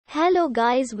Hello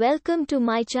guys, welcome to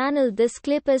my channel. This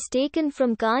clip is taken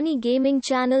from Kani gaming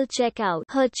channel. Check out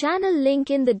her channel link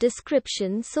in the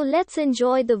description. So let's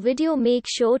enjoy the video. Make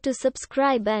sure to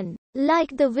subscribe and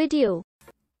like the video.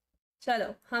 चलो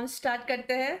हम start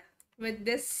करते हैं with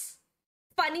this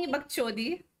funny बकचोदी.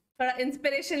 थोड़ा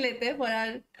inspiration लेते हैं for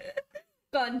our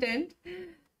content.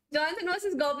 Jonathan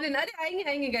versus Goblin. अरे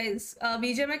आएंगे guys.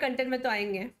 बीजे में कंटेंट में तो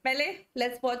आएंगे. पहले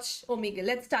let's watch omegle.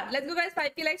 Let's start. Let's go guys.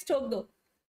 5k likes ठोक दो.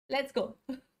 Let's go.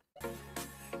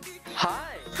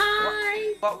 Hi. Hi.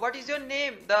 What is your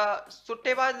name? The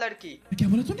सुट्टेबाज लड़की. क्या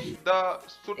बोला तूने? The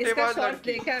इसका सुट्टेबाज शॉट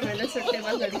लड़की. देखा है मैंने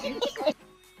सुट्टेबाज लड़की.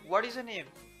 What is your name?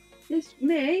 It's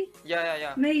me?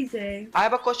 Yeah. Amazing. I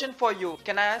have a question for you.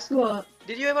 Can I ask? What?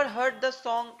 Did you ever heard the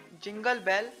song Jingle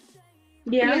Bell?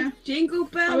 Yeah. Jingle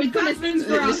bell. Are we gonna sing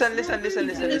for us? Listen.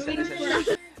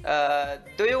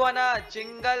 Do you wanna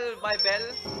jingle my bell?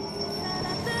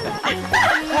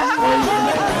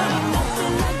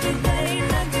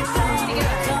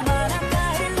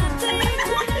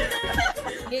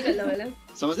 ये कर लो वाला.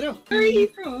 समझ रहे हो? Where are you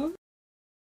from?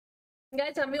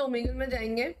 Guys हम भी Omegle में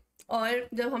जाएंगे और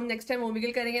जब हम नेक्स्ट टाइम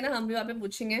ओमेगल करेंगे ना हम भी वहाँ पे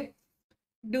पूछेंगे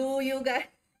do you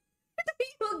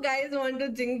guys want to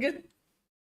jingle.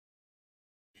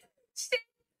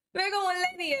 मेरे को बोलना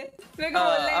ही नहीं है.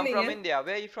 I'm from India.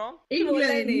 Where are you from?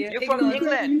 बोलना ही नहीं है. You're from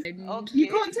England. Okay. You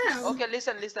can't tell. Okay,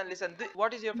 listen.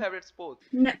 What is your favorite sport?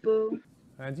 Netball.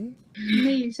 हाँ जी.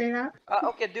 Me, you say that?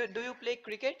 Okay. Do you play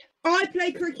cricket? I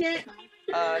play cricket.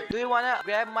 Do you wanna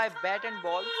grab my bat and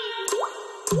ball?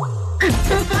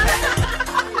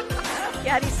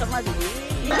 यारी समझ गई.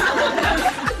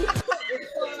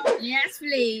 Yes,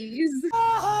 please.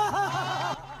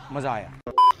 मजा आया.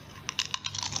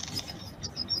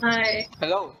 Hi.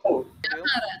 Hello.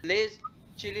 Lays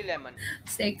chili lemon.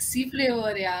 Sexy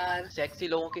flavor, यार. Sexy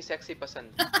लोगों की sexy पसंद.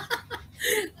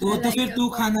 तो फिर तू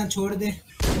खाना छोड़ दे.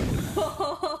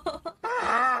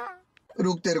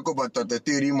 रुक तेरे को बताते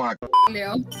तेरी माँ. ले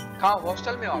आओ. कहाँ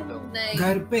हॉस्टल में हो आप लोग? नहीं.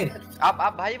 घर पे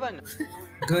आप भाई बन.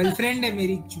 गर्लफ्रेंड है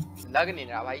मेरी. लग नहीं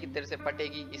रहा भाई कि तेरे से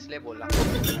पटेगी इसलिए बोला.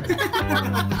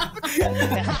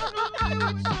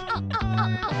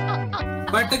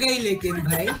 पट गई लेकिन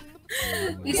भाई.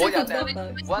 हो जाता है.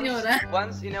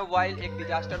 Once in a while एक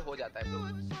डिजास्टर हो जाता है तो.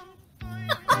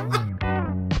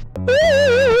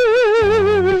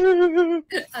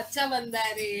 अच्छा बंदा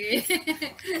है रे.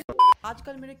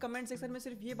 आजकल मेरे कमेंट सेक्शन में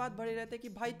सिर्फ ये बात भरे रहते हैं कि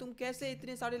भाई तुम कैसे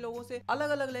इतने सारे लोगों से अलग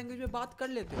अलग लैंग्वेज में बात कर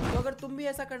लेते हो. तो अगर तुम भी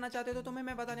ऐसा करना चाहते हो तो तुम्हें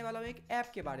मैं बताने वाला हूँ एक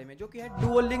ऐप के बारे में जो कि है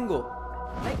डुओलिंगो.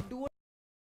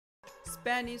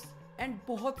 स्पेनिश एंड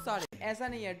बहुत सारे. ऐसा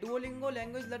नहीं है डुओलिंगो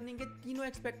लैंग्वेज लर्निंग के तीनों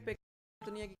एक्सपेक्ट पे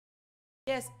तो नहीं है कि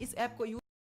यस इस ऐप को use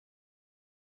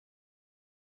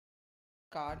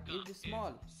card is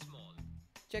small.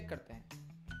 Check करते हैं.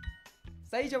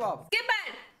 सही जवाब.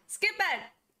 skip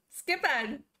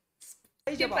ad.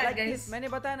 सही जवाब. मैंने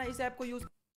बताया ना इस ऐप को use.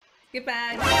 skip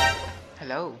ad.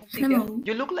 Hello.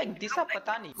 You look like Disha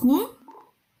Patani. Who?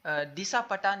 Disha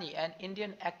Patani, an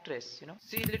Indian actress. You know,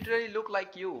 she literally look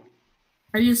like you.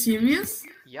 Are you serious?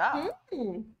 Yeah.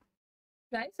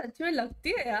 Guys सच में लगती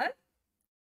है यार.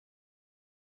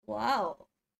 Wow.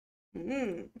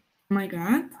 My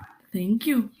God. Thank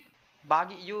you.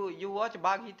 Baghi, you watch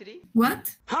Baghi 3?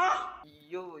 What?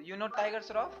 You know Tiger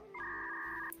Shroff?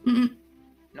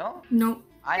 No? No.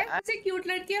 ऐसे cute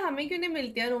लड़कियां हमें क्यों नहीं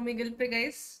मिलती यार ओमेगल पे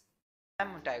गाइस?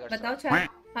 I'm Tiger बताओ Shroff. चाहे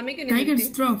हमें क्यों नहीं Tiger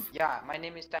मिलती? Shroff. Yeah, my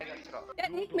name is Tiger Shroff. यार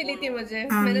एक मिली थी मुझे.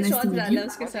 Ah, मैंने nice to शॉट्स meet डाला you.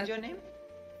 उसके What is साथ. your name?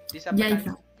 Disha Patani.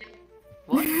 Yaitha.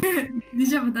 What?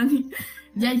 Disha पता नहीं.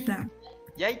 Yaitha.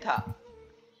 Yaitha.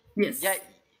 Yes.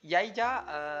 Yaija,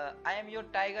 I am your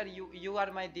tiger. You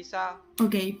are my Disha.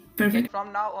 Okay. Perfect. From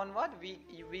now onward,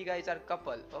 we guys are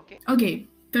couple. Okay? Okay.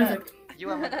 Perfect.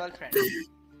 You are my girlfriend.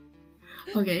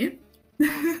 Okay.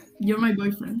 You're my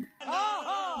boyfriend.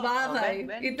 वाह भाई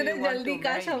when do इतने you want जल्दी to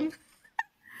काश marry हम.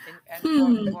 me?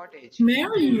 And what age?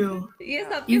 Marry you. ये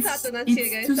सबके साथ होना चाहिए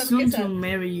It's गाइस. too सबके soon to साथ.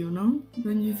 marry you, no?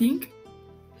 Don't you think?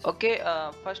 Okay.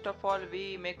 First of all, we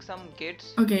make some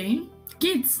kids. Okay.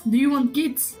 Kids. Do you want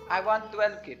kids? I want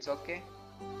 12 kids. Okay?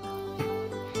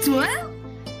 12?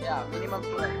 Yeah, minimum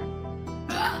 12.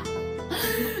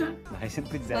 भाई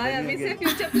कुछ भाई अभी से ज़्यादा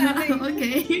future planning.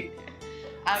 Okay.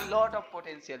 I have lot of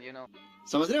potential. You know.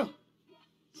 समझ रहे हो?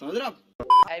 समझ रहे हो आप?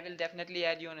 I will definitely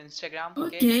add you on Instagram.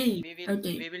 Okay.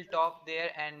 We will talk there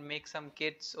and make some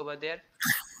kids over there.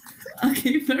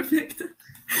 Okay. Perfect.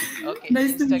 Okay.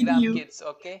 Nice to meet Instagram you. kids.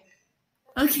 Okay.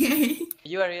 Okay.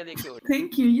 You are really cute.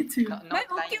 Thank you. You too. भाई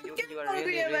Not okay lying. You okay are बोल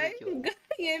रही है really cute.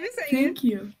 भाई. ये भी सही है. Thank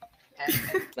you. And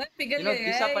भाई पिघल you know, गई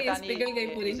Disha है. Patani पिघल गई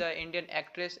पूरी. is an Indian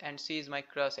actress and she is my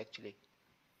crush actually.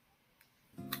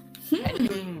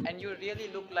 and you really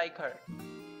look like her.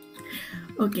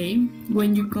 Okay,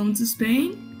 when you come to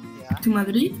Spain, Yeah. to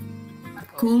Madrid,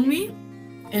 call me,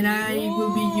 and I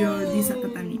will be your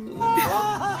Disapatani.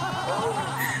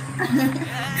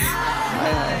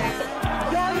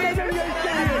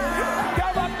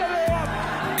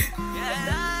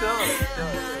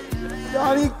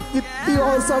 यार कितनी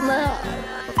awesome है।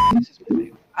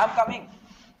 I'm coming.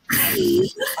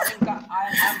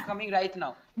 I'm coming right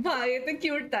now. हाँ ये तो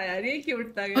cute था यार, ये cute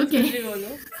था। Okay. कुछ भी बोलो।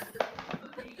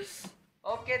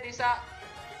 Okay, Disa.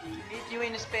 Meet you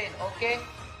in Spain. Okay.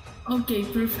 Okay,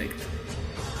 perfect.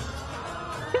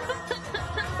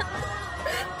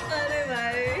 अरे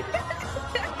भाई,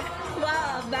 वाह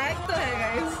बैग तो है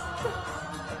गाइस।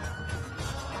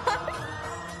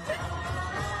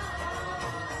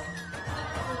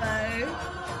 भाई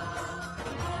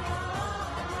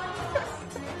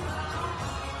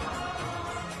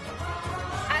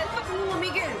अल्फा ब्लू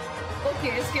ओमेगल। ओके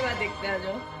इसके बाद देखते हैं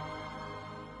जो।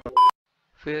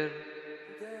 फिर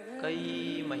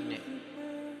कई महीने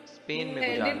स्पेन में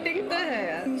गुजारे। एडिटिंग तो है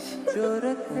यार।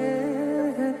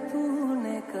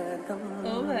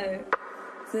 ओ भाई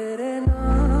तेरे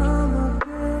नाम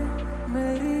पे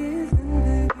मेरी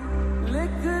जिंदगी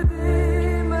लिख दी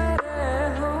मेरे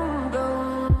हमदम।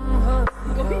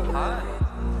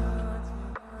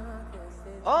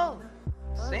 Oh,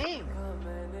 same.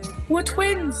 We're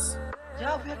twins.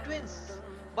 Yeah, we are twins.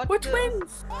 But We're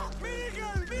twins.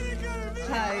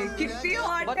 हाय कितनी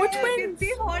हॉट But है, twins.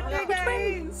 कितनी हॉट है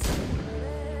गाइस।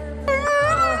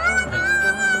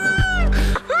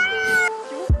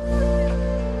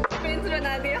 ट्विंस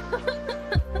बना दिया।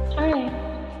 Hi,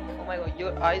 oh my God,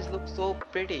 your eyes look so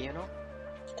pretty. You know.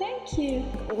 thank you.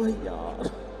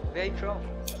 Where are you from?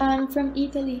 I'm from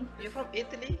Italy. You're from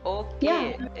Italy? Okay.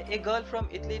 Yeah. A girl from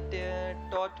Italy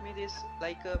taught me this,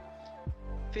 like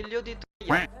figlio di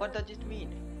tuia. What does it mean?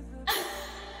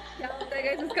 क्या होता है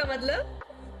guys इसका मतलब?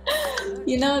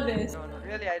 You know this. No,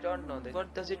 really, I don't know this.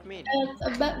 What does it mean? It's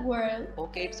a bad word.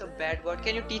 Okay, it's a bad word.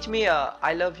 Can you teach me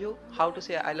I love you? How to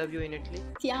say I love you in Italy?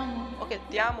 Ti amo. Okay,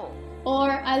 ti amo. Or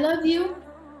I love you.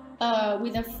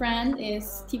 With a friend is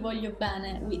ti voglio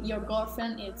bene. With your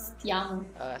girlfriend it's ti amo.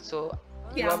 So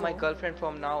Ti you are my amo. girlfriend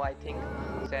from now, I think.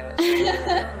 Yeah.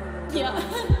 यार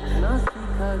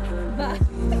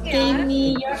Give me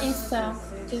your Insta.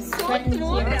 Just so write me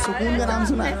smooth here. यार। सुकून का नाम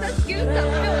सुना है। ऐसा skill सब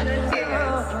में होना चाहिए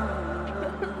गाइस।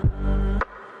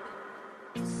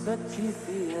 सच्ची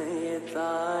सी है ये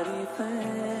तारीफें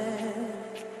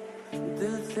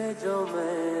दिल से जो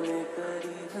मैंने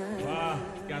करी है। वाह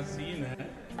क्या सीन है।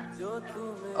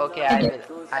 Okay, I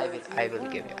will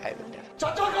give you. I will give you.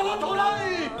 चाचा गलत हो रहा है।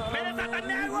 मेरे साथ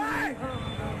अन्याय हुआ है।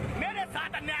 मेरे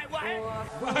साथ अन्याय हुआ है।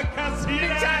 वाह क्या सीन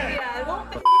है। यार वो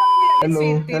Hello,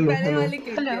 hello, पहले hello. वाली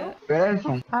क्लिप है। Where are you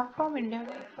from? I'm from India.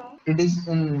 Where are you from? It is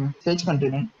in which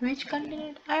continent? Which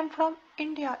continent? I'm from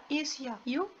India, Asia.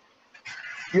 You?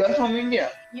 You are from India.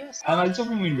 Yes. I'm also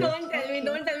from India. Don't tell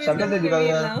me शक्ल से दिखाओ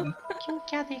यार। क्यों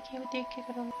क्या देखे हो? देख के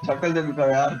करो। शक्ल से दिखाओ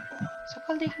यार।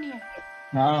 शक्ल देखनी है?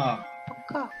 हाँ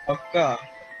पक्का? पक्का।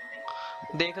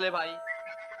 देख ले भाई।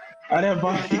 अरे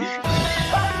भाई।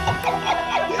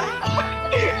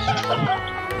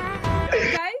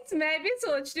 गाइस मैं भी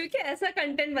सोच रही हूँ कि ऐसा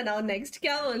कंटेंट बनाओ नेक्स्ट।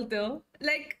 क्या बोलते हो?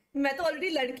 लाइक मैं तो ऑलरेडी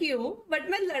लड़की हूँ बट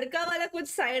मैं लड़का वाला कुछ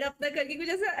साइड अपना करके कुछ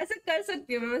ऐसा ऐसा कर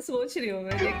सकती हूँ। मैं सोच रही हूँ,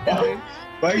 मैं देखता हूँ।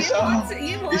 भाई साहब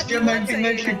ये बहुत इसके बहुत 99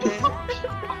 सही शीट।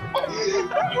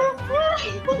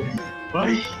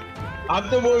 भाई आप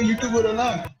तो वो यूट्यूबर हो ना?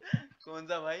 कौन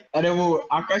सा भाई? अरे वो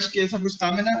आकाश के ऐसा कुछ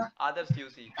नाम है ना? आदर्श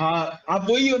यूसी। हाँ आप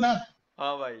वही हो ना?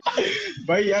 हाँ भाई।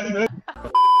 भाई यार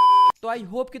तो आई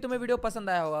होप कि तुम्हें वीडियो पसंद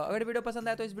आया होगा। अगर वीडियो पसंद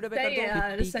आया तो इस वीडियो पे कर सही है दो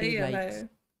यार, 50K सही है likes। भाई।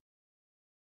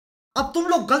 अब तुम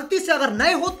लोग गलती से अगर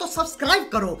नए हो तो सब्सक्राइब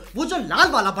करो। वो जो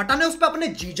लाल वाला बटन है उस पे अपने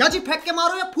जीजा जी फेंक के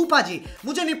मारो या फूफा जी,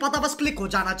 मुझे नहीं पता, बस क्लिक हो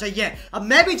जाना चाहिए। अब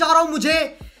मैं भी जा रहा हूं,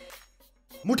 मुझे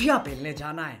मुठिया पेलने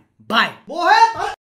जाना है। बाय। वो है